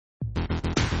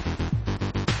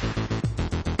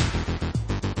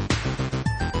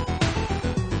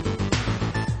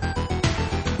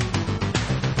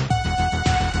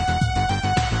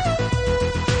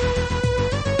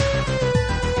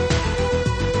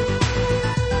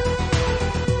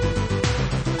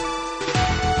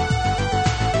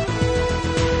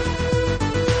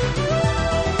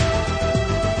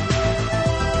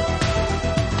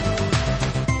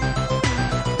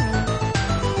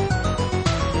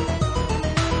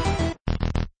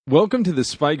Welcome to the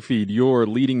Spike Feed, your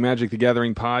leading Magic the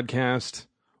Gathering podcast.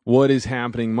 What is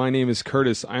happening? My name is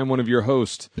Curtis. I am one of your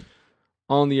hosts.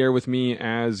 On the air with me,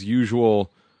 as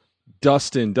usual,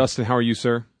 Dustin. Dustin, how are you,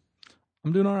 sir?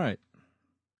 I'm doing all right.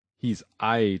 He's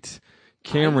aight.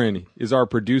 Cameron is our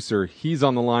producer. He's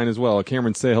on the line as well.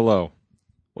 Cameron, say hello.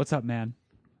 What's up, man?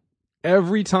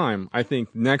 Every time, I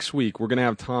think next week, we're going to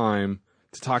have time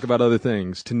to talk about other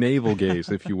things, to navel gaze,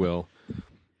 if you will.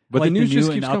 But like the news the new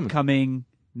just keeps and coming. upcoming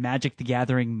Magic the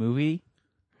Gathering movie.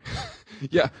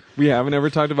 Yeah, we haven't ever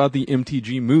talked about the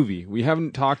MTG movie. We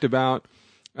haven't talked about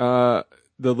the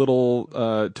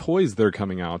little toys that are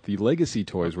coming out, the legacy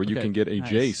toys, where you can get a Nice,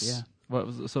 Jace. yeah.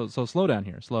 Well, so slow down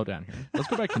here. Let's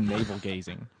go back to navel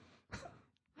gazing.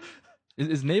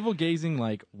 Is navel gazing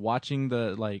like watching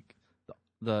the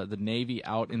Navy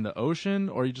out in the ocean,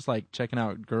 or are you just like checking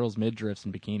out girls' midriffs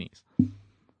and bikinis?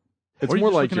 It's Or more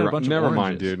just like looking at a you're. bunch of Never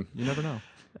mind, oranges? dude. You never know.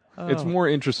 It's more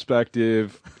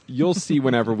introspective. You'll see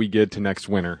whenever we get to next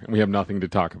winter, and we have nothing to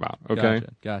talk about. Okay,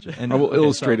 Gotcha. And I will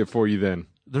illustrate so it for you then.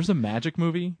 There's a magic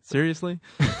movie? Seriously?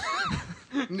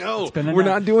 No, been we're announced.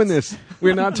 not doing this.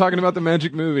 We're not talking about the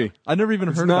Magic movie. I never even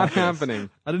It's heard not about this. happening.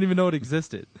 I didn't even know it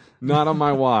existed. Not on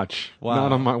my watch. Wow.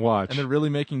 Not on my watch. And they're really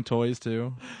making toys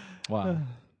too. Wow.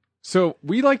 So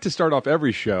we like to start off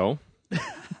every show,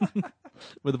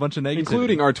 With a bunch of negativity.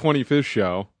 including our 25th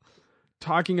show,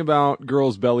 talking about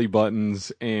girls' belly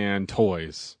buttons and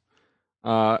toys.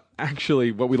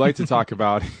 Actually, what we like to talk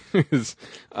about is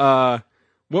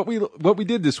what we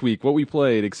did this week, what we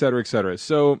played, et cetera, et cetera.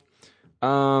 So,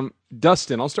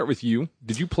 Dustin, I'll start with you.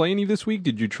 Did you play any this week?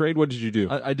 Did you trade? What did you do?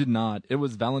 I did not. It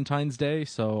was Valentine's Day,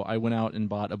 so I went out and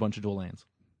bought a bunch of dual lands.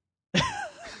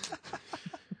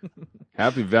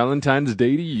 Happy Valentine's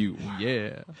Day to you.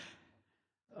 Yeah.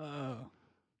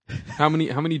 How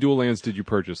many dual lands did you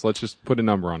purchase? Let's just put a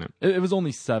number on it. It was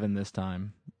only 7 this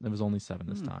time.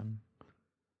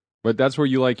 But that's where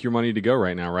you like your money to go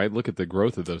right now, right? Look at the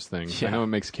growth of those things. Yeah. I know it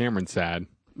makes Cameron sad,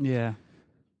 Yeah,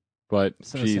 but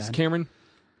So geez, sad. Cameron,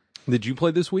 did you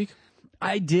play this week?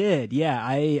 I did. Yeah,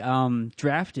 I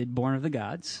drafted Born of the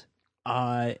Gods,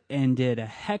 and did a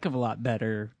heck of a lot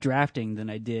better drafting than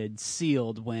I did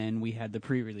sealed when we had the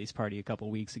pre-release party a couple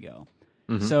weeks ago.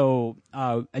 Mm-hmm. So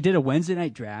I did a Wednesday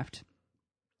night draft,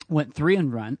 went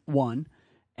 3-1,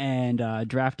 and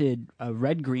drafted a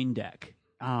red-green deck.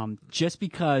 Just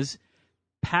because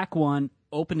pack 1,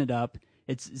 open it up,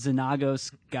 it's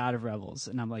Xenagos, God of Revels,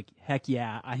 and I'm like, heck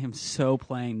yeah, I am so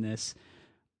playing this.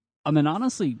 And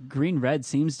honestly, green-red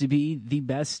seems to be the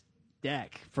best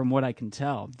deck from what I can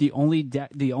tell. The only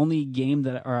game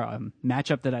that or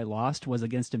matchup that I lost was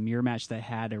against a mirror match that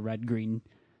had a red-green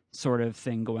sort of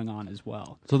thing going on as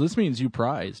well. So this means you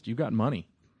prized. You got money.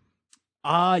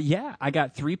 Yeah, I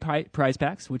got 3 prize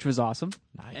packs, which was awesome.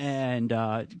 Nice.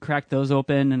 And cracked those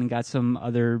open and got some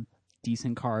other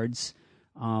decent cards.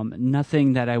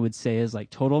 Nothing that I would say is like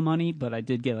total money, but I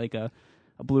did get like a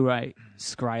blue-eye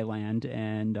Scryland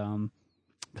and a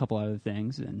couple other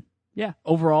things. And yeah,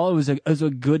 overall it was a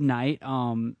good night.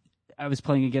 I was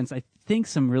playing against, I think,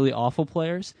 some really awful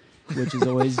players, which is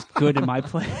always good in my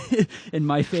in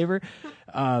my favor.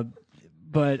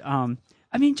 But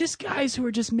I mean, just guys who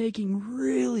are just making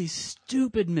really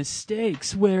stupid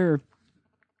mistakes where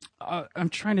I'm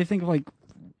trying to think of like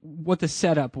what the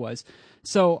setup was.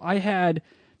 So I had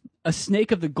a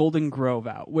Snake of the Golden Grove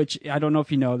out, which I don't know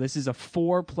if you know, this is a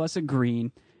 4 plus a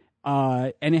green,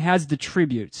 and it has the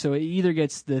tribute. So it either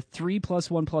gets the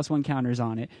 3+1/+1 counters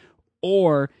on it,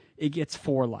 or it gets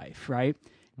 4 life, right?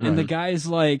 And the guy's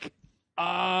like,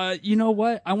 you know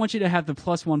what? I want you to have the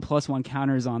 +1/+1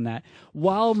 counters on that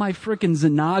while my frickin'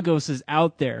 Xenagos is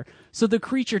out there. So the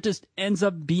creature just ends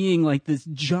up being like this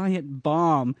giant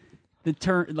bomb the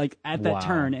turn like at that Wow.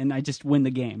 turn, and I just win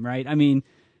the game, right? I mean,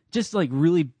 just like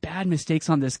really bad mistakes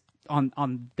on this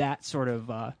on that sort of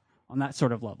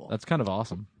level. That's kind of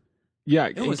awesome. Yeah,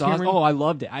 It was awesome. Oh, I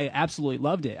loved it. I absolutely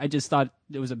loved it. I just thought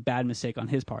it was a bad mistake on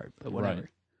his part, but whatever. Right.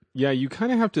 Yeah, you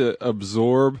kind of have to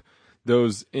absorb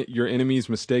those your enemy's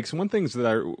mistakes. One thing that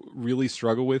I really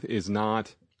struggle with is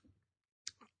not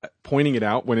pointing it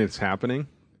out when it's happening,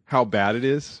 how bad it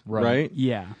is, right?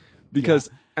 Yeah. Because,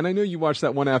 and I know you watched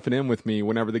that one F&M with me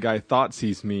whenever the guy thought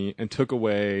sees me and took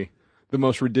away the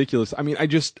most ridiculous. I mean, I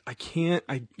can't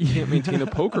maintain a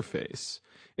poker face.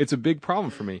 It's a big problem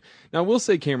for me. Now, I will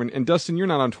say, Cameron, and Dustin, you're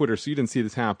not on Twitter, so you didn't see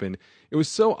this happen. It was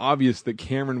so obvious that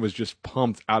Cameron was just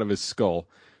pumped out of his skull.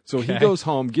 So he goes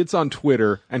home, gets on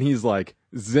Twitter, and he's like,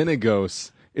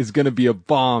 Xenagos is going to be a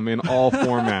bomb in all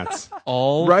formats.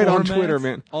 All right formats? on Twitter,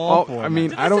 man. All I mean,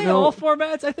 Did I don't say know. all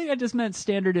formats? I think I just meant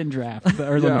standard and draft.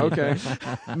 Or Yeah, limited.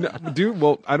 okay. No, dude,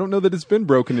 well, I don't know that it's been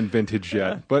broken in vintage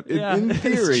yet, but Yeah, in it's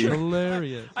theory, true.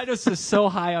 Hilarious. I just was so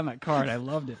high on that card. I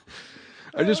loved it.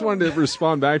 I just wanted to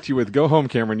respond back to you with, go home,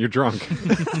 Cameron, you're drunk.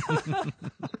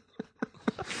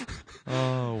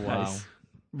 Oh, wow. Nice.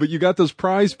 But you got those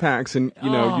prize packs, and,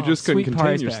 you just couldn't sweet contain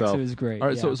prize yourself. Packs. It was great. All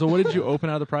right, yeah. so what did you open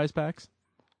out of the prize packs?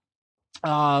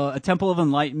 A Temple of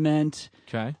Enlightenment,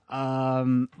 Okay.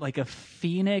 like a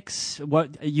Phoenix.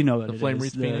 What you know? What The it Flame is,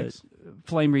 Wreath Phoenix?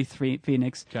 Flame Wreath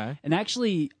Phoenix. Okay. And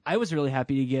actually, I was really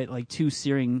happy to get like 2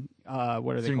 searing. What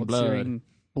are they Searing called? blood. Searing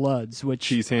bloods. Which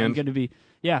Cheese I'm hand. going to be.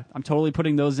 Yeah, I'm totally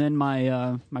putting those in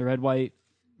my my red white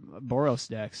Boros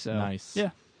deck. So Nice. Yeah.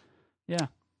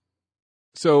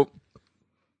 So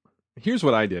here's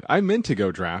what I did. I meant to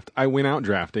go draft. I went out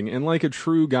drafting, and like a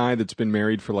true guy that's been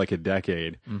married for like a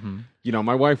decade,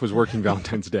 my wife was working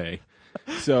Valentine's Day.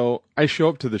 So I show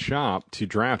up to the shop to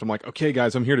draft. I'm like, okay,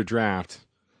 guys, I'm here to draft.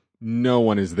 No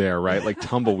one is there, right? Like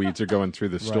tumbleweeds are going through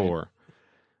the store.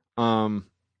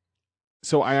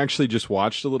 So I actually just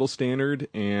watched a little standard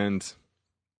and,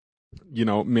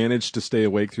 managed to stay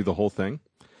awake through the whole thing.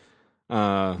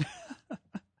 I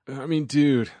mean,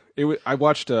 dude, I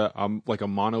watched a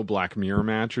mono Black Mirror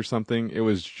match or something. It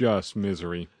was just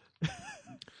misery.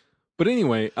 But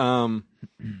anyway,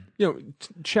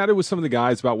 chatted with some of the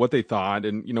guys about what they thought,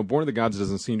 and Born of the Gods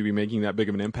doesn't seem to be making that big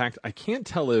of an impact. I can't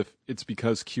tell if it's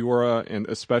because Kiora and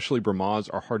especially Bramaz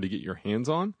are hard to get your hands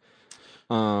on.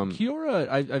 Kiora,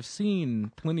 I've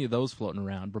seen plenty of those floating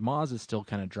around. Bramaz is still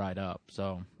kind of dried up,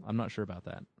 so I'm not sure about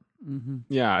that. Mm-hmm.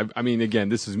 Yeah, I mean, again,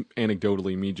 this is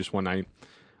anecdotally me just one night.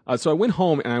 So I went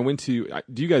home and I went to.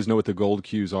 Do you guys know what the gold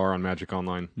queues are on Magic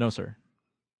Online? No, sir.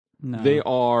 No. They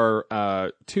are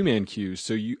 2-man queues.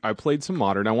 So I played some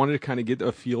Modern. I wanted to kind of get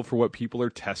a feel for what people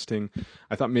are testing.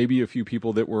 I thought maybe a few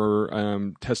people that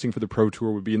were testing for the Pro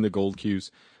Tour would be in the gold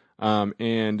queues.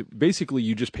 And basically,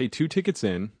 you just pay 2 tickets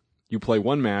in. You play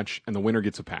 1 match, and the winner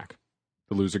gets a pack.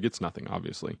 The loser gets nothing,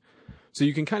 obviously. So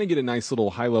you can kind of get a nice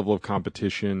little high level of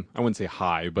competition. I wouldn't say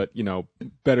high, but,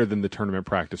 better than the tournament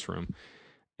practice room.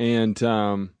 And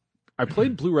I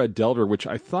played Blue-Red Delver, which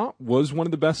I thought was one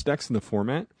of the best decks in the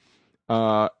format.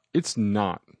 It's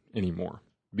not anymore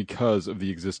because of the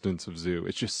existence of Zoo.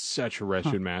 It's just such a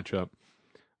wretched matchup.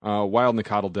 Wild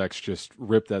Nikotl decks just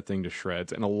ripped that thing to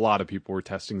shreds, and a lot of people were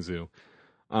testing Zoo.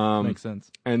 Makes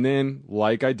sense. And then,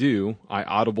 like I do, I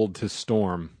audibled to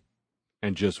Storm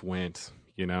and just went,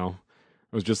 It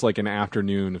was just like an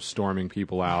afternoon of storming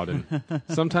people out. And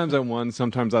sometimes I won,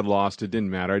 sometimes I lost. It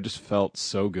didn't matter. I just felt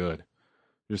so good.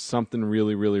 There's something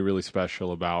really, really, really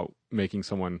special about making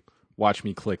someone watch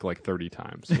me click like 30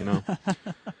 times,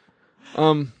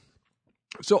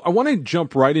 So I want to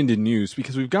jump right into news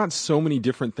because we've got so many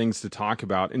different things to talk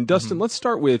about. And Dustin, let's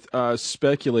start with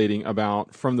speculating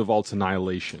about From the Vault's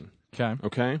Annihilation.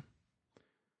 Okay?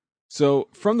 So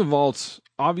From the Vaults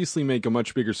obviously make a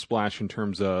much bigger splash in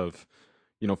terms of,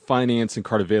 finance and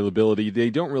card availability. They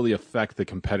don't really affect the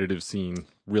competitive scene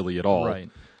really at all. Right.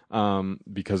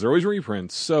 Because they're always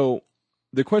reprints. So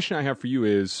the question I have for you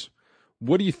is,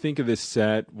 what do you think of this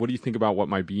set? What do you think about what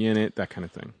might be in it? That kind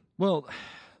of thing. Well,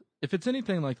 if it's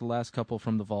anything like the last couple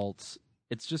from the vaults,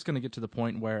 it's just going to get to the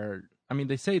point where,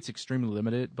 they say it's extremely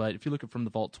limited, but if you look at From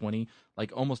the Vault 20,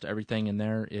 like almost everything in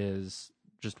there is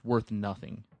just worth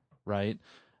nothing, right?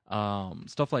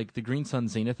 Stuff like the Green Sun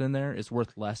Zenith in there is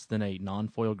worth less than a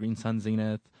non-foil Green Sun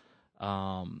Zenith.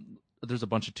 There's a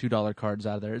bunch of $2 cards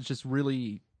out of there. It's just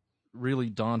really, really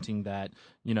daunting that,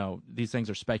 these things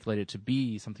are speculated to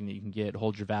be something that you can get,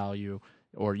 hold your value,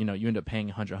 or, you end up paying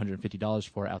 $100, $150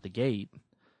 for it out the gate,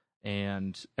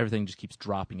 and everything just keeps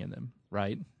dropping in them,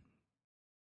 right?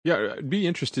 Yeah, I'd be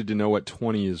interested to know what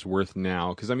 20 is worth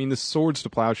now, because the Swords to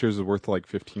Plowshares is worth like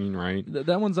 15, right?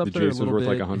 That one's up The there Jace a was little worth bit.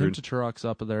 like 100. Hymn to Turok's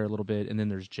up there a little bit, and then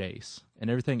there's Jace, and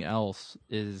everything else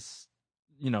is,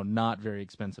 not very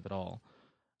expensive at all.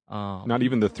 Not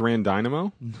even the Thran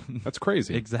Dynamo? That's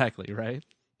crazy. Exactly, right?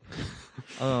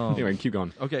 Anyway, keep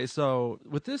going. Okay, so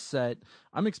with this set,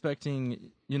 I'm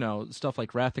expecting, stuff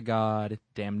like Wrath of God,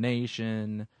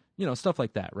 Damnation, stuff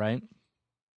like that, right?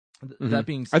 That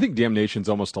being said, I think Damnation's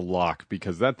almost a lock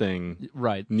because that thing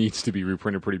needs to be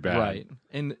reprinted pretty bad. Right.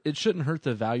 And it shouldn't hurt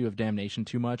the value of Damnation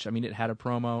too much. It had a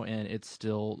promo and it's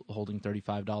still holding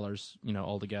 $35,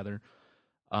 altogether.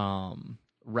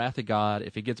 Wrath of God,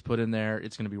 if it gets put in there,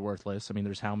 it's going to be worthless.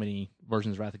 There's how many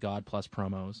versions of Wrath of God plus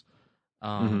promos.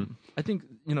 I think,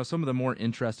 some of the more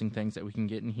interesting things that we can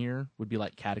get in here would be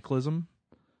like Cataclysm.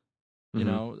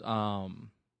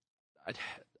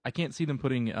 I can't see them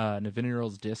putting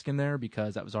Naviniral's disc in there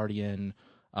because that was already in.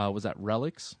 Was that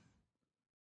Relics?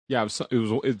 Yeah,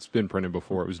 it's been printed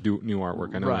before. It was new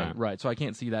artwork. I know that. Right. So I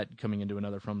can't see that coming into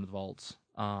another From the Vaults.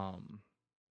 I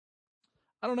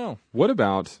don't know. What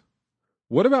about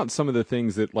some of the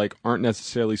things that like aren't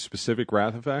necessarily specific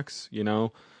Wrath effects? You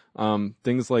know,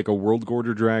 things like a World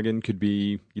Gorger Dragon could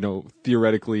be, you know,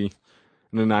 theoretically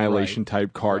an Annihilation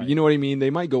type card. Right. You know what I mean? They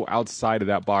might go outside of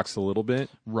that box a little bit.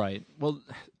 Right. Well,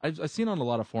 I've seen on a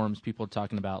lot of forums people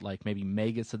talking about like maybe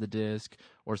Magus of the disc,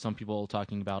 or some people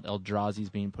talking about Eldrazi's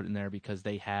being put in there because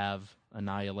they have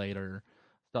Annihilator,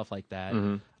 stuff like that.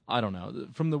 Mm-hmm. I don't know.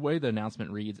 From the way the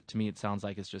announcement reads, to me it sounds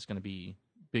like it's just going to be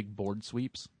big board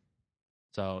sweeps.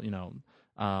 So, you know,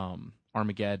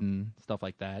 Armageddon, stuff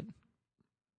like that.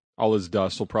 All His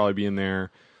Dust will probably be in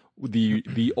there.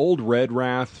 The old Red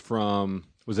Wrath from,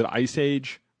 was it Ice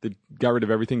Age that got rid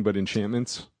of everything but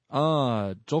enchantments?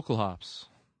 Jolkelhops.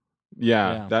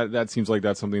 Yeah, that seems like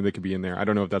that's something that could be in there. I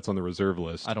don't know if that's on the reserve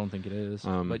list. I don't think it is.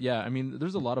 But yeah, I mean,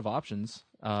 there's a lot of options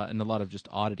and a lot of just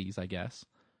oddities, I guess.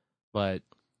 But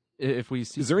if we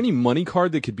see... Is there any money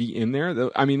card that could be in there?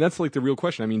 I mean, that's like the real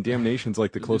question. I mean, Damnation's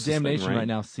like the closest Damnation thing, right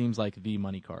now seems like the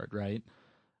money card, right?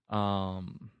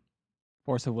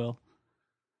 Force of Will.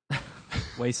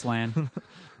 Wasteland.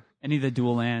 Any of the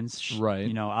dual lands. Right.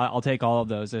 You know, I'll take all of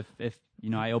those. If you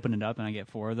know, I open it up and I get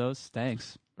 4 of those,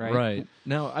 thanks. Right.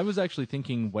 Now, I was actually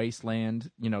thinking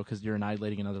Wasteland, you know, because you're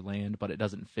annihilating another land, but it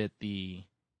doesn't fit the,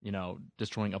 you know,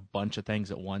 destroying a bunch of things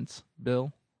at once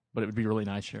bill. But it would be really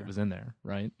nice if it was in there,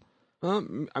 right?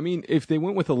 I mean, if they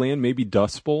went with a land, maybe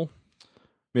Dust Bowl,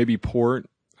 maybe Port.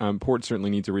 Port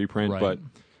certainly needs a reprint, but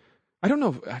I don't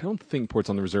know. I don't think Port's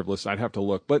on the reserve list. I'd have to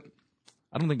look, but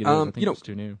I don't think it is. I think it's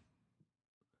too new.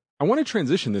 I want to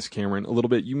transition this, Cameron, a little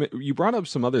bit. You brought up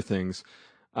some other things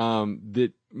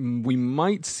that we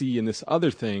might see in this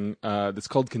other thing that's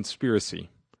called Conspiracy.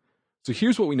 So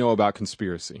here's what we know about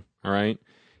Conspiracy, all right?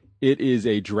 It is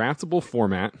a draftable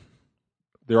format.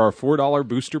 There are $4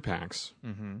 booster packs,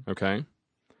 okay?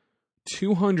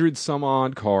 200 some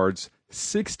odd cards,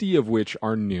 60 of which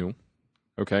are new,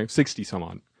 okay? 60 some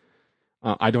odd.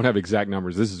 I don't have exact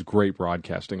numbers. This is great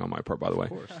broadcasting on my part, by the way. Of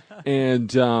course.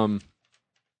 And,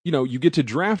 you know, you get to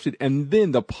draft it, and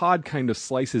then the pod kind of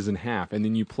slices in half, and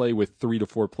then you play with 3 to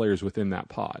 4 players within that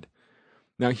pod.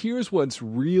 Now, here's what's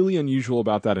really unusual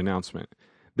about that announcement.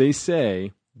 They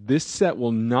say this set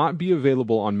will not be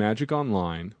available on Magic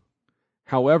Online.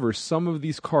 However, some of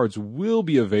these cards will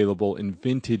be available in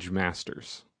Vintage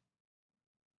Masters.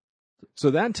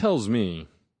 So that tells me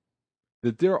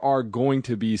that there are going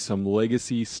to be some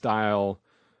legacy-style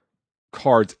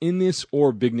cards in this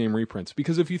or big-name reprints.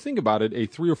 Because if you think about it, a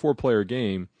 3 or 4 player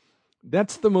game,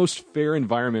 that's the most fair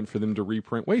environment for them to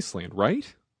reprint Wasteland,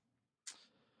 right?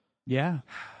 Yeah.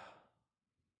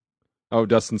 Oh,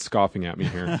 Dustin's scoffing at me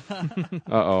here.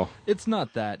 Uh-oh. It's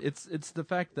not that. It's the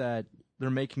fact that they're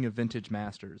making a Vintage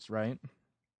Masters, right?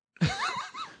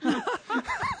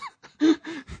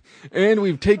 And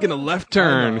we've taken a left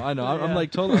turn. I know. I'm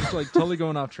like totally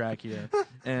going off track here,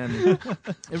 and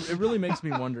it really makes me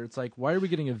wonder. It's like, why are we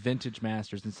getting a Vintage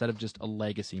Masters instead of just a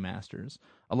Legacy Masters?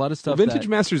 A lot of stuff. Vintage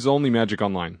Masters is only Magic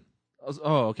Online.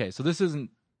 Oh, okay. So this isn't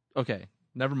okay.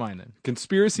 Never mind then.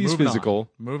 Conspiracy is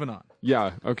physical. Moving on.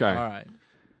 Yeah. Okay. All right.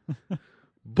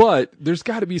 But there's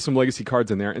got to be some legacy cards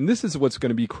in there, and this is what's going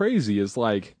to be crazy. Is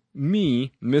like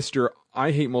me, Mr.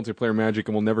 I hate multiplayer Magic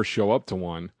and will never show up to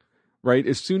one. Right?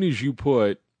 As soon as you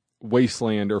put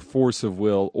Wasteland or Force of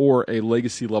Will or a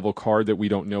legacy level card that we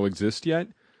don't know exists yet,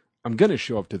 I'm going to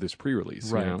show up to this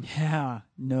pre-release. Right. You know? Yeah.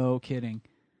 No kidding.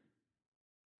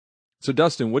 So,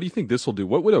 Dustin, what do you think this will do?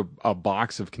 What would a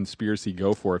box of Conspiracy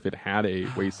go for if it had a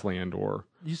Wasteland or...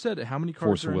 You said how many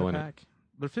cards Force are of Will in in a pack?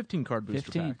 They're 15 card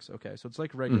booster 15. packs. Okay, so it's like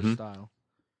regular style.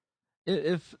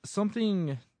 If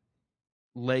something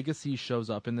legacy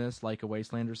shows up in this, like a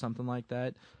Wasteland or something like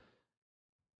that,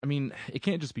 I mean, it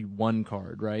can't just be one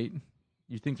card, right?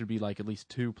 You'd think there'd be like at least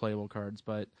 2 playable cards,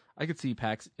 but I could see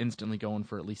packs instantly going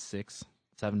for at least $6,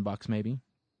 $7 maybe.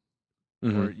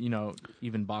 Or, you know,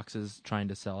 even boxes trying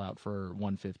to sell out for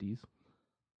 150s.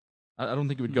 I don't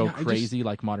think it would go crazy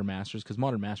like Modern Masters, because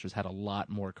Modern Masters had a lot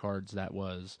more cards that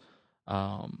was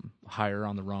higher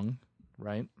on the rung,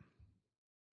 right?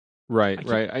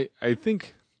 Right. I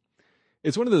think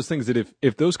it's one of those things that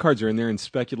if those cards are in there and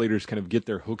speculators kind of get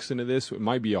their hooks into this, it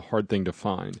might be a hard thing to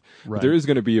find. Right. But there is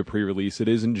going to be a pre-release. It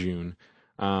is in June.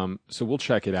 So we'll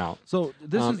check it out. So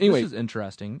this is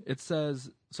interesting. It says,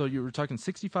 so you were talking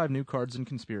 65 new cards in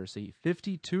Conspiracy.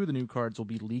 52 of the new cards will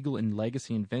be legal in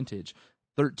Legacy and Vintage.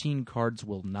 13 cards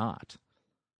will not.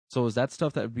 So is that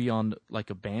stuff that would be on like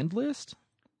a banned list?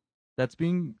 that's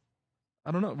being,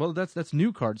 I don't know. Well, that's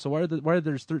new cards. So why are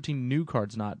there's 13 new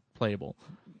cards not playable?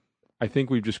 I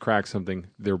think we've just cracked something.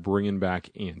 They're bringing back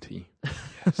Ante.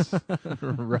 Yes.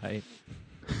 Right.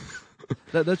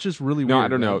 That's just really weird. No, I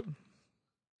don't know. Right?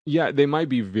 Yeah, they might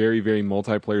be very, very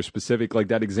multiplayer specific. Like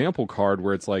that example card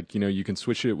where it's like, you can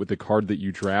switch it with the card that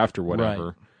you draft or whatever.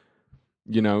 Right.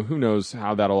 Who knows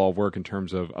how that'll all work in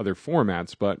terms of other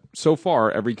formats. But so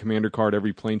far, every Commander card,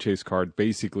 every Plane Chase card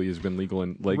basically has been legal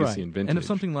in Legacy Right. and Vintage. And if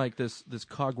something like this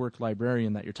Cogwork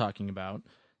Librarian that you're talking about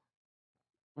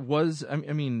was, I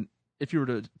mean, if you were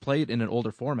to play it in an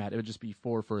older format, it would just be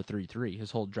 4 for a 3/3.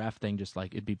 His whole draft thing just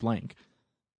like, it'd be blank.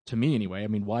 To me anyway. I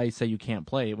mean, why say you can't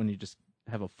play it when you just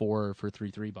have a 4 for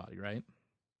 3/3 body, right?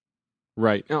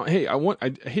 Right. Now, hey,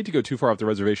 I hate to go too far off the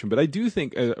reservation, but I do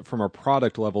think from a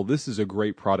product level, this is a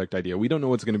great product idea. We don't know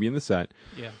what's going to be in the set.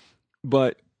 Yeah.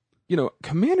 But,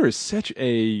 Commander is such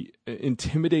a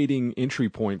intimidating entry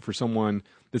point for someone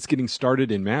that's getting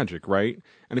started in Magic, right?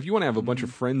 And if you want to have a bunch of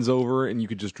friends over and you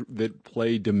could just that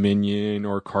play Dominion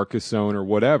or Carcassonne or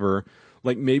whatever,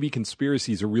 like maybe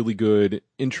Conspiracy is a really good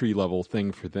entry level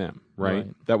thing for them, right?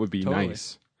 That would be Totally.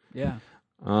 nice. Yeah.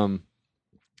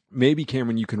 Maybe,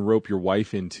 Cameron, you can rope your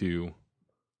wife into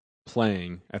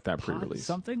playing at that pre-release.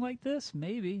 Something like this,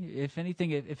 maybe. If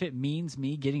anything, if it means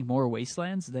me getting more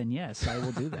Wastelands, then yes, I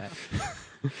will do that.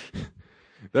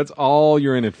 That's all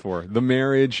you're in it for. The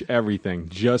marriage, everything.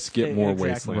 Just get more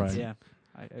Exactly. Wastelands. Yeah.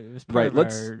 It was part of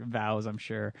our vows, I'm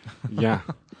sure. Yeah.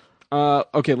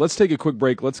 Okay, let's take a quick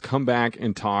break. Let's come back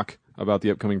and talk about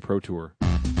the upcoming Pro Tour.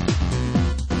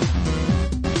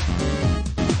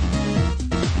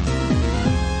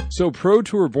 So Pro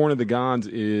Tour Born of the Gods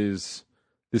is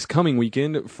this coming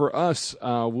weekend. For us,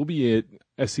 we'll be at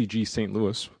SCG St.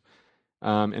 Louis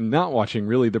and not watching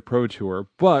really the Pro Tour,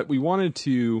 but we wanted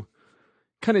to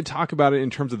kind of talk about it in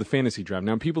terms of the fantasy draft.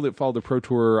 Now, people that followed the Pro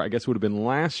Tour, I guess it would have been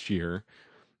last year,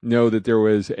 know that there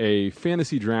was a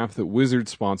fantasy draft that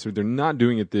Wizards sponsored. They're not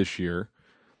doing it this year,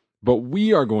 but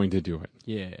we are going to do it.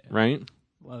 Yeah. Right?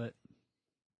 Love it.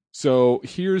 So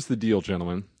here's the deal,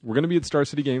 gentlemen. We're going to be at Star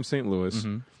City Games St. Louis.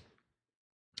 Mm-hmm.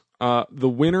 The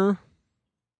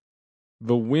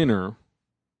winner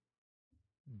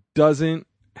doesn't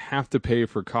have to pay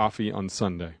for coffee on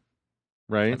Sunday,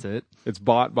 right? That's it. It's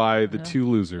bought by the two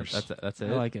losers. That's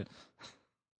it. I like it.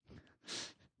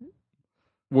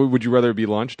 Would you rather it be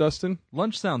lunch, Dustin?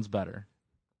 Lunch sounds better.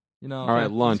 All right,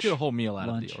 lunch. Let's get a whole meal out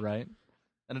of the deal, right?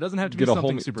 And it doesn't have to be Get a whole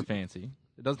something me- super fancy.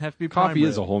 It doesn't have to be Coffee prime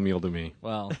is a rib. whole meal to me.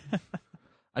 Well,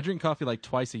 I drink coffee like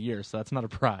twice a year, so that's not a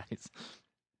prize.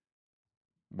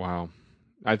 Wow.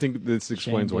 I think this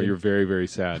explains why dude. you're very, very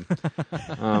sad.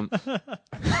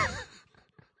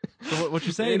 So what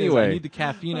you're saying is I need the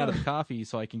caffeine out of the coffee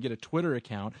so I can get a Twitter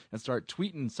account and start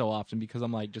tweeting so often because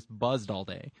I'm like just buzzed all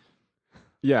day.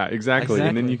 Yeah, exactly.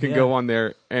 And then you can go on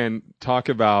there and talk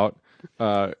about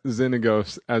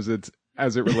Xenagos as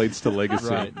it relates to Legacy.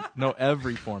 Right. No,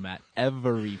 every format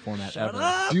ever.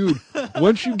 Dude,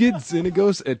 once you get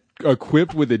Xenagos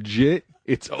equipped with a JIT,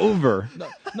 it's over.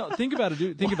 No, think about it,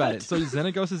 dude. Think about it. So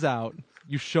Xenagos is out.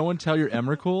 You show and tell your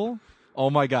Emrakul. Oh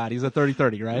my God, he's a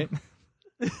 30-30, right?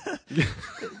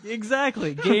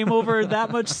 Exactly. Game over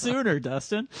that much sooner,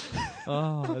 Dustin.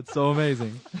 Oh, that's so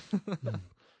amazing.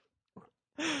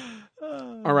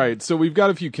 All right, so we've got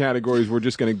a few categories. We're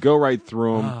just going to go right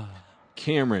through them.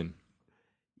 Cameron,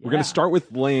 we're going to start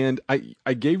with land.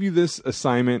 I gave you this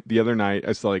assignment the other night. I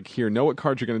was like, here, know what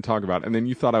cards you're going to talk about. And then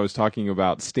you thought I was talking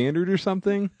about standard or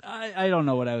something? I don't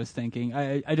know what I was thinking.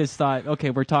 I just thought, okay,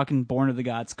 we're talking Born of the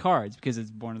Gods cards because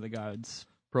it's Born of the Gods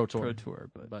Pro Tour. Pro Tour.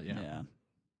 But yeah.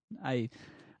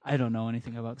 I don't know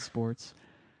anything about sports.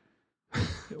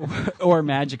 or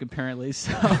Magic, apparently.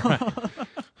 So.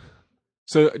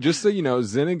 So just so you know,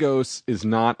 Xenagos is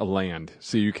not a land,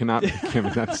 so you cannot pick him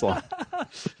in that slot.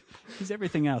 He's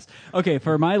everything else. Okay,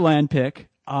 for my land pick,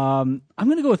 I'm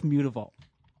going to go with Mutavault.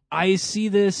 I see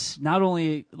this not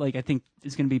only like I think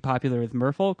it's going to be popular with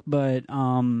Merfolk, but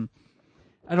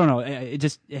I don't know.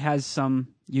 It has some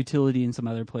utility in some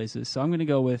other places, so I'm going to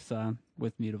go with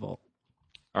Mutavault.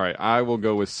 All right, I will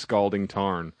go with Scalding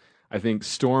Tarn. I think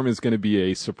Storm is going to be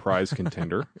a surprise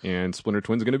contender, and Splinter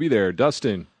Twin's going to be there.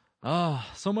 Dustin. Oh,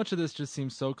 so much of this just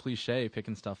seems so cliche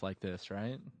picking stuff like this,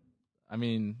 right? I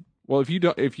mean, well, if you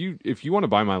want to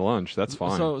buy my lunch, that's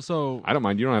fine. So I don't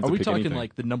mind. You don't have to pick anything. Are we talking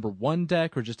like the number 1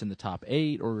 deck, or just in the top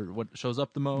 8, or what shows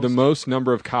up the most? The most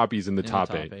number of copies in the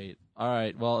top 8. All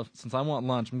right. Well, since I want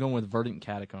lunch, I'm going with Verdant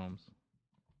Catacombs.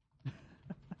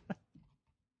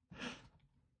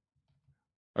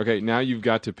 Okay, now you've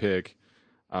got to pick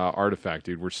Artifact,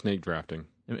 dude. We're snake drafting.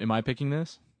 Am I picking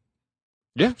this?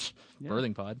 Yeah.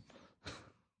 Birthing Pod.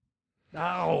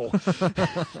 Ow.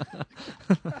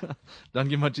 Doesn't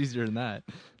get much easier than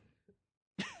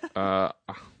that.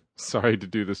 Sorry to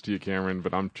do this to you, Cameron,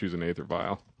 but I'm choosing Aether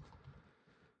Vial.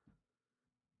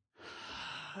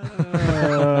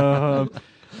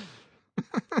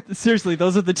 Seriously,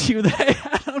 those are the two that I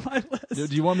had on my list.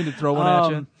 Do you want me to throw one at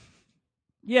you?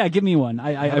 Yeah, give me one. How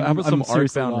I'm about some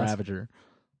seriously Arcbound lost. Ravager?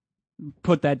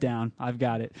 Put that down. I've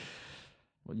got it.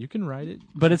 Well, you can write it.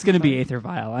 But it's going to be Aether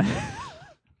Vial.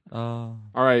 All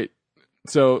right.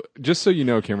 So, just so you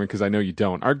know, Cameron, because I know you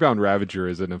don't, Arcbound Ravager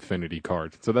is an affinity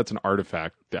card. So that's an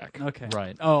artifact deck. Okay.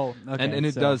 Right. Oh, okay. And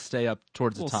it so does stay up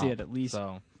towards the we'll top. see it at least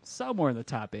So somewhere in the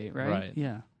top 8, right? Right.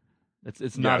 Yeah. it's Yeah,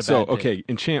 not a bad so, pick. okay,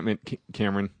 enchantment,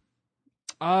 Cameron.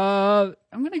 I'm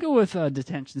going to go with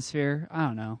Detention Sphere. I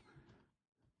don't know.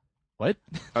 What?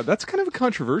 That's kind of a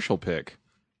controversial pick,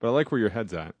 but I like where your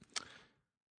head's at.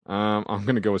 I'm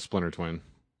going to go with Splinter Twin.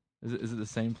 Is it the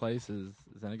same place as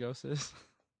Xenagos is?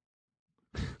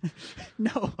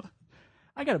 No.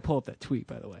 I got to pull up that tweet,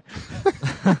 by the way.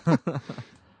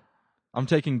 I'm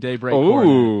taking Daybreak Coronet.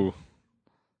 Oh,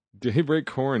 Daybreak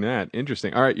Coronet.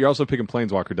 Interesting. All right, you're also picking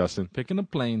Planeswalker, Dustin. Picking a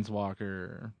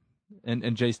Planeswalker. And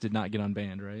Jace did not get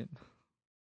unbanned, right?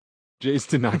 Jace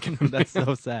did not get him. That's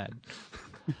so sad.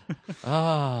 Picking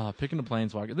a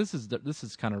Planeswalker. This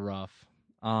is kind of rough.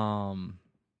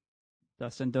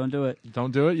 Dustin, don't do it.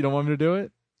 Don't do it. You don't want me to do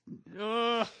it?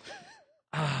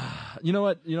 You know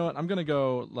what? I'm gonna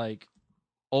go like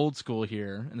old school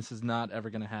here, and this is not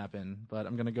ever gonna happen. But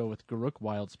I'm gonna go with Garruk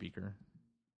Wildspeaker.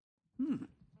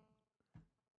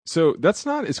 So that's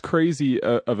not as crazy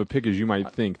of a pick as you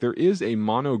might think. There is a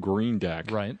mono green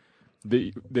deck Right.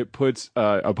 that puts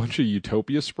a bunch of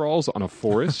Utopia sprawls on a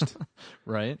forest.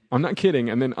 Right. I'm not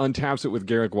kidding, and then untaps it with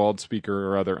Garruk Wildspeaker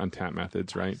or other untap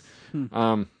methods, right?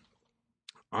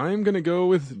 I'm gonna go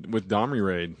with Domri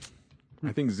Raid.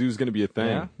 I think Zoo's gonna be a thing.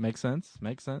 Yeah. Makes sense.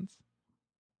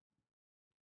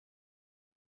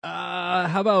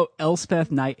 How about Elspeth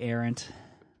Knight Errant?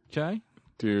 Okay.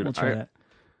 Dude, We'll try that.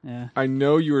 Yeah. I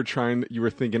know you were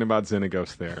thinking about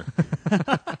Xenagos there.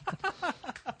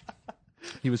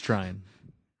 He was trying.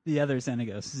 The other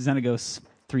Xenagos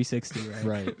 360, right?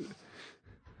 Right.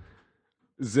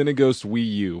 Xenagos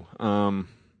Wii U.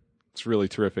 It's really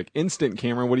terrific. Instant,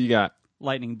 Cameron, what do you got?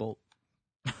 Lightning Bolt.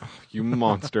 You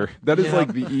monster. That is Yeah.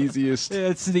 like the easiest.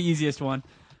 It's the easiest one.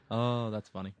 Oh, that's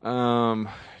funny.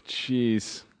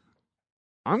 Jeez.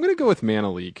 I'm gonna go with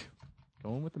Mana Leak.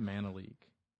 Going with the Mana Leak.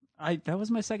 That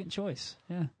was my second choice.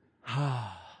 Yeah.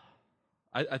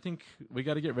 I think we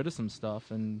got to get rid of some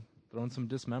stuff and throw in some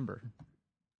Dismember.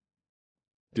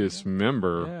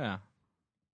 Dismember. Yeah.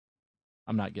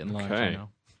 I'm not getting lunch, Okay. I know.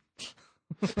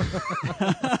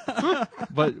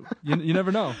 But you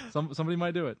never know. Somebody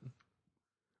might do it.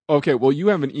 Okay, well, you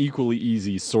have an equally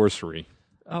easy sorcery.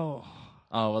 Oh.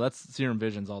 Oh, well, that's Serum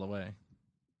Visions all the way.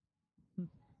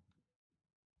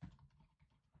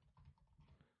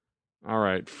 All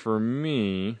right, for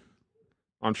me,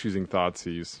 I'm choosing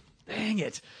Thoughtseize. Dang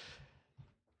it.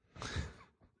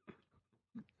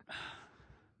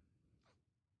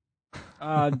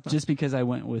 Just because I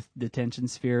went with Detention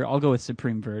Sphere, I'll go with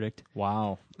Supreme Verdict.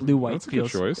 Wow. Blue White That's a good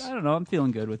feels. choice. I don't know. I'm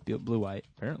feeling good with Blue White.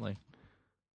 Apparently.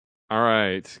 All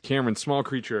right, Cameron, small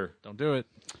creature. Don't do it.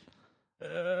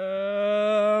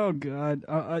 Oh God.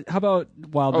 How about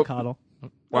Wild Oh. Coddle?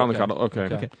 Wild Okay. Coddle. Okay.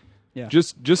 Okay. Yeah.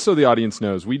 Just so the audience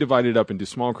knows, we divide it up into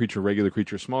small creature, regular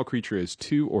creature. Small creature is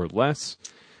 2 or less,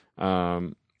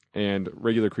 and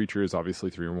regular creature is obviously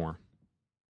 3 or more.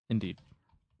 Indeed.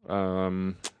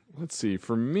 Let's see.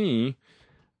 For me,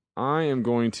 I am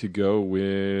going to go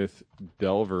with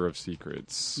Delver of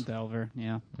Secrets. Delver.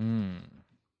 Yeah.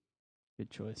 Good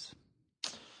choice.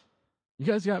 You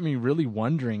guys got me really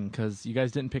wondering because you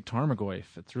guys didn't pick Tarmogoyf.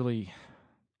 It's really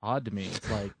odd to me.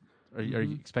 It's like, are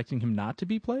you expecting him not to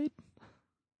be played?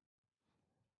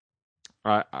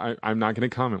 I'm not going to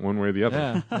comment one way or the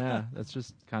other. Yeah. That's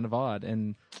just kind of odd.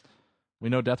 And we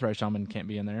know Deathrise Shaman can't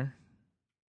be in there,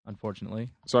 unfortunately.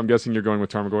 So I'm guessing you're going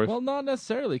with Tarmogoyf? Well, not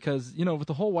necessarily, because, with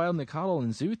the whole Wild Nicodle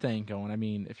and Zoo thing going, I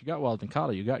mean, if you got Wild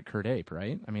Nicodle, you got Kurt Ape,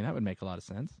 right? I mean, that would make a lot of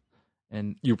sense.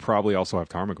 And You probably also have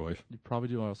Tarmogoyf. you probably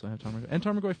do also have Tarmogoyf. And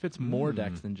Tarmogoyf fits more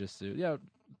decks than just Zoo. Yeah,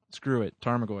 screw it.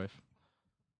 Tarmogoyf.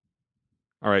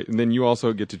 All right, and then you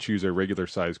also get to choose a regular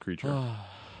size creature.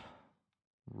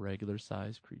 Regular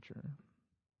size creature.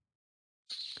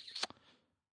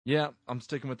 Yeah, I'm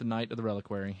sticking with the Knight of the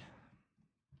Reliquary.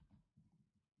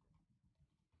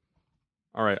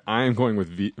 All right, I am going with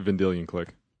Vendilion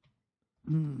Click.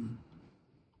 Thanks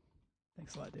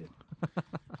a lot, dude.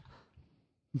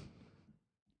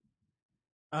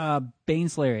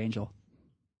 Baneslayer Angel.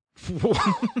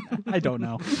 I don't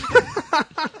know.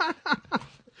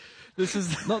 This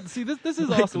is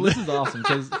awesome. This is awesome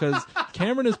because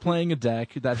Cameron is playing a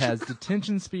deck that has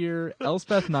Detention Spear,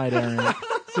 Elspeth Knight Errant,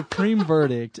 Supreme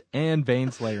Verdict, and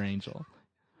Baneslayer Angel.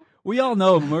 We all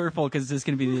know Merfolk is just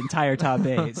going to be the entire top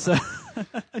 8, so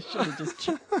I should have just...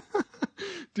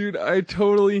 Dude, I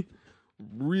totally,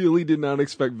 really did not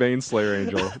expect Baneslayer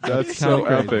Angel. That's so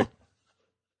crazy. epic.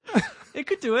 It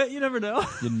could do it. You never know.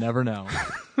 You never know.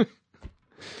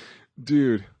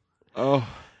 Dude. Oh,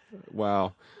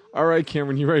 wow. All right,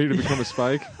 Cameron, you ready to become a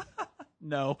Spike?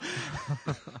 No.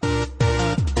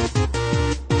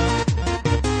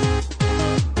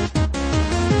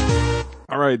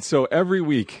 All right, so every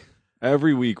week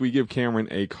we give Cameron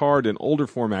a card, an older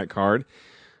format card.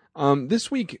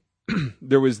 This week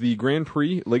there was the Grand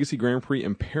Prix, Legacy Grand Prix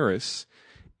in Paris,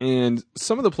 and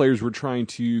some of the players were trying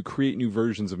to create new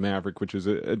versions of Maverick, which is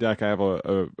a deck I have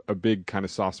a big kind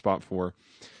of soft spot for.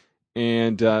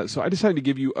 And so I decided to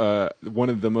give you one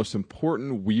of the most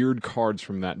important weird cards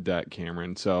from that deck,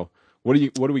 Cameron. So what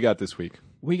do we got this week?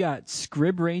 We got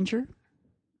Scrib Ranger.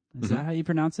 Is that how you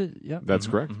pronounce it? Yep. That's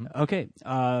correct. Okay,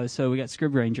 so we got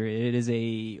Scrib Ranger. It is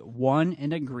a 1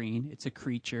 and a green. It's a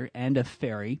creature and a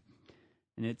fairy,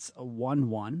 and it's a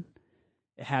 1/1.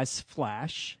 It has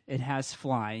flash. It has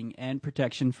flying and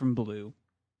protection from blue,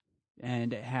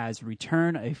 and it has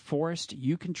return a forest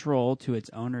you control to its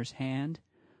owner's hand.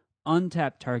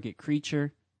 Untap target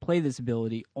creature. Play this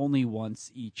ability only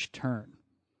once each turn.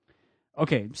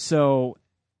 Okay, so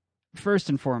first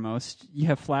and foremost, you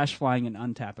have flash, flying, and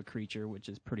untap a creature, which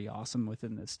is pretty awesome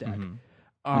within this deck.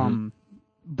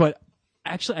 But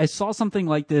actually, I saw something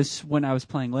like this when I was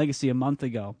playing Legacy a month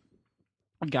ago.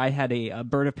 A guy had a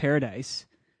Bird of Paradise.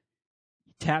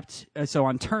 Tapped, so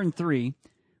on turn 3,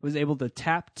 was able to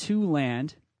tap 2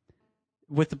 land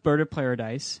with the Bird of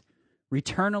Paradise,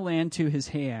 return a land to his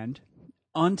hand,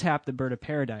 untap the Bird of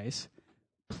Paradise,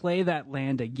 play that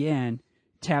land again,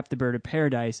 tap the Bird of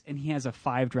Paradise, and he has a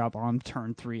 5-drop on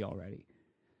turn 3 already.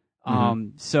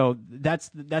 So that's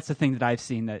the thing that I've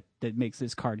seen that makes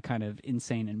this card kind of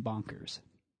insane and bonkers.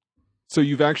 So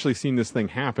you've actually seen this thing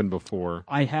happen before.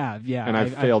 I have, yeah. And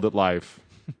I've failed at life.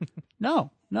 No.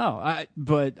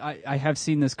 But I have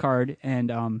seen this card,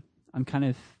 and I'm kind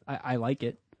of I like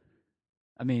it.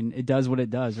 I mean, it does what it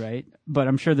does, right? But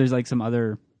I'm sure there's like some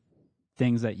other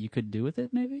things that you could do with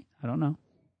it, maybe? I don't know.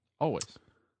 Always.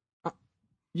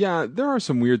 Yeah, there are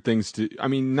some weird things to... I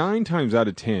mean, 9 times out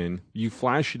of 10, you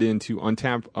flash it in to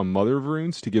untap a Mother of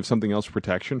Runes to give something else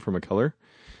protection from a color.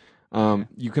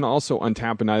 You can also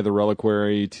untap an either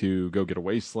Reliquary to go get a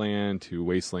Wasteland, to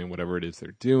Wasteland whatever it is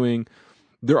they're doing.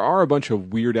 There are a bunch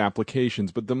of weird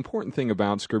applications, but the important thing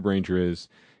about Scrib Ranger is,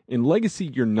 in Legacy,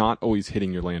 you're not always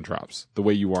hitting your land drops the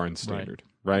way you are in Standard,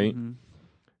 right?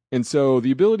 And so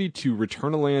the ability to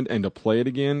return a land and to play it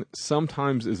again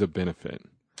sometimes is a benefit.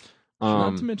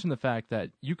 Not to mention the fact that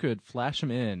you could flash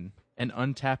him in and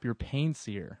untap your Pain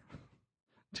Seer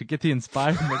to get the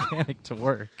Inspired mechanic to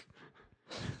work.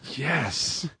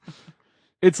 Yes.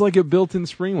 It's like a built-in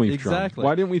Springleaf Exactly. drum.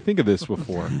 Why didn't we think of this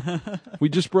before? We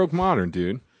just broke Modern,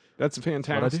 dude. That's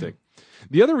fantastic.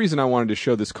 The other reason I wanted to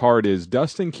show this card is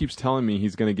Dustin keeps telling me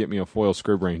he's going to get me a foil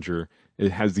Scrib Ranger.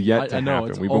 It has yet to I know, happen.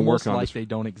 it's We've been almost working on like this. they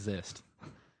don't exist.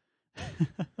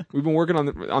 We've been working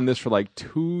on this for like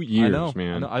 2 years,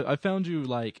 man. I found you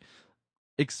like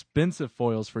expensive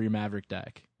foils for your Maverick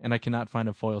deck, and I cannot find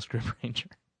a foil Scrib Ranger.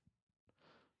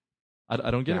 I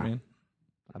don't get it, man.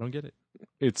 I don't get it.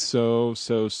 It's so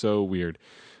weird.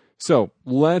 So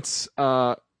let's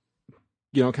kind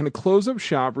of close up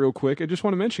shop real quick. I just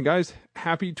want to mention, guys,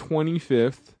 happy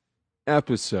 25th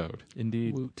episode.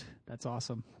 Indeed. Woot. That's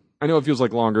awesome. I know it feels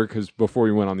like longer because before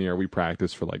we went on the air, we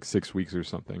practiced for like 6 weeks or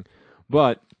something.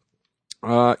 But,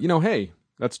 hey,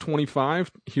 that's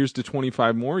 25. Here's to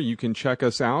 25 more. You can check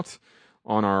us out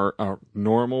on our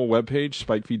normal webpage,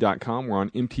 spikefeed.com. We're on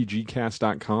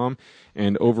mtgcast.com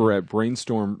and over at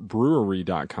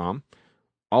brainstormbrewery.com.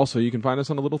 Also, you can find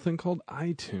us on a little thing called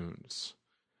iTunes.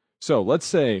 So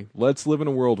let's live in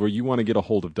a world where you want to get a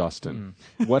hold of Dustin.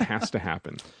 What has to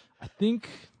happen? I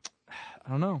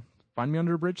don't know. Find me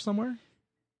under a bridge somewhere?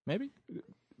 Maybe?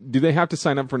 Do they have to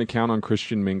sign up for an account on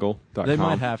christianmingle.com? They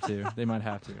might have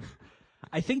to.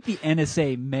 I think the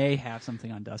NSA may have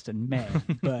something on Dustin,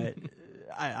 but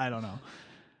I don't know.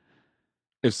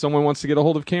 If someone wants to get a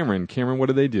hold of Cameron, what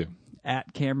do they do?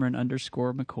 At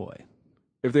Cameron_McCoy.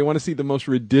 If they want to see the most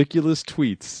ridiculous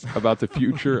tweets about the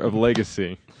future of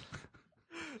Legacy.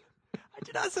 I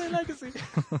did not say Legacy.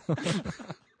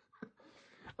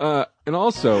 And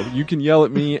also, you can yell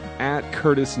at me at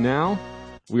Curtis Now.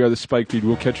 We are the Spike Feed.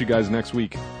 We'll catch you guys next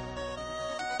week.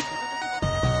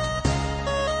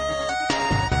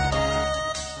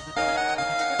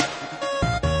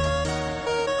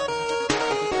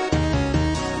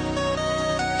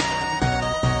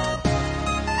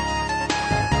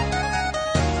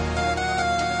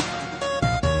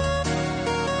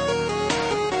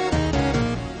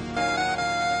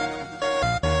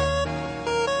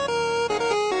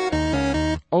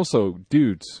 Also,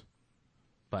 dudes,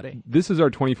 buddy. this is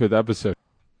our 25th episode.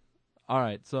 All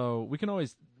right, so we can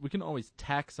always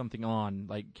tack something on.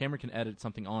 Like Cameron can edit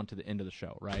something on to the end of the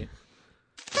show, right?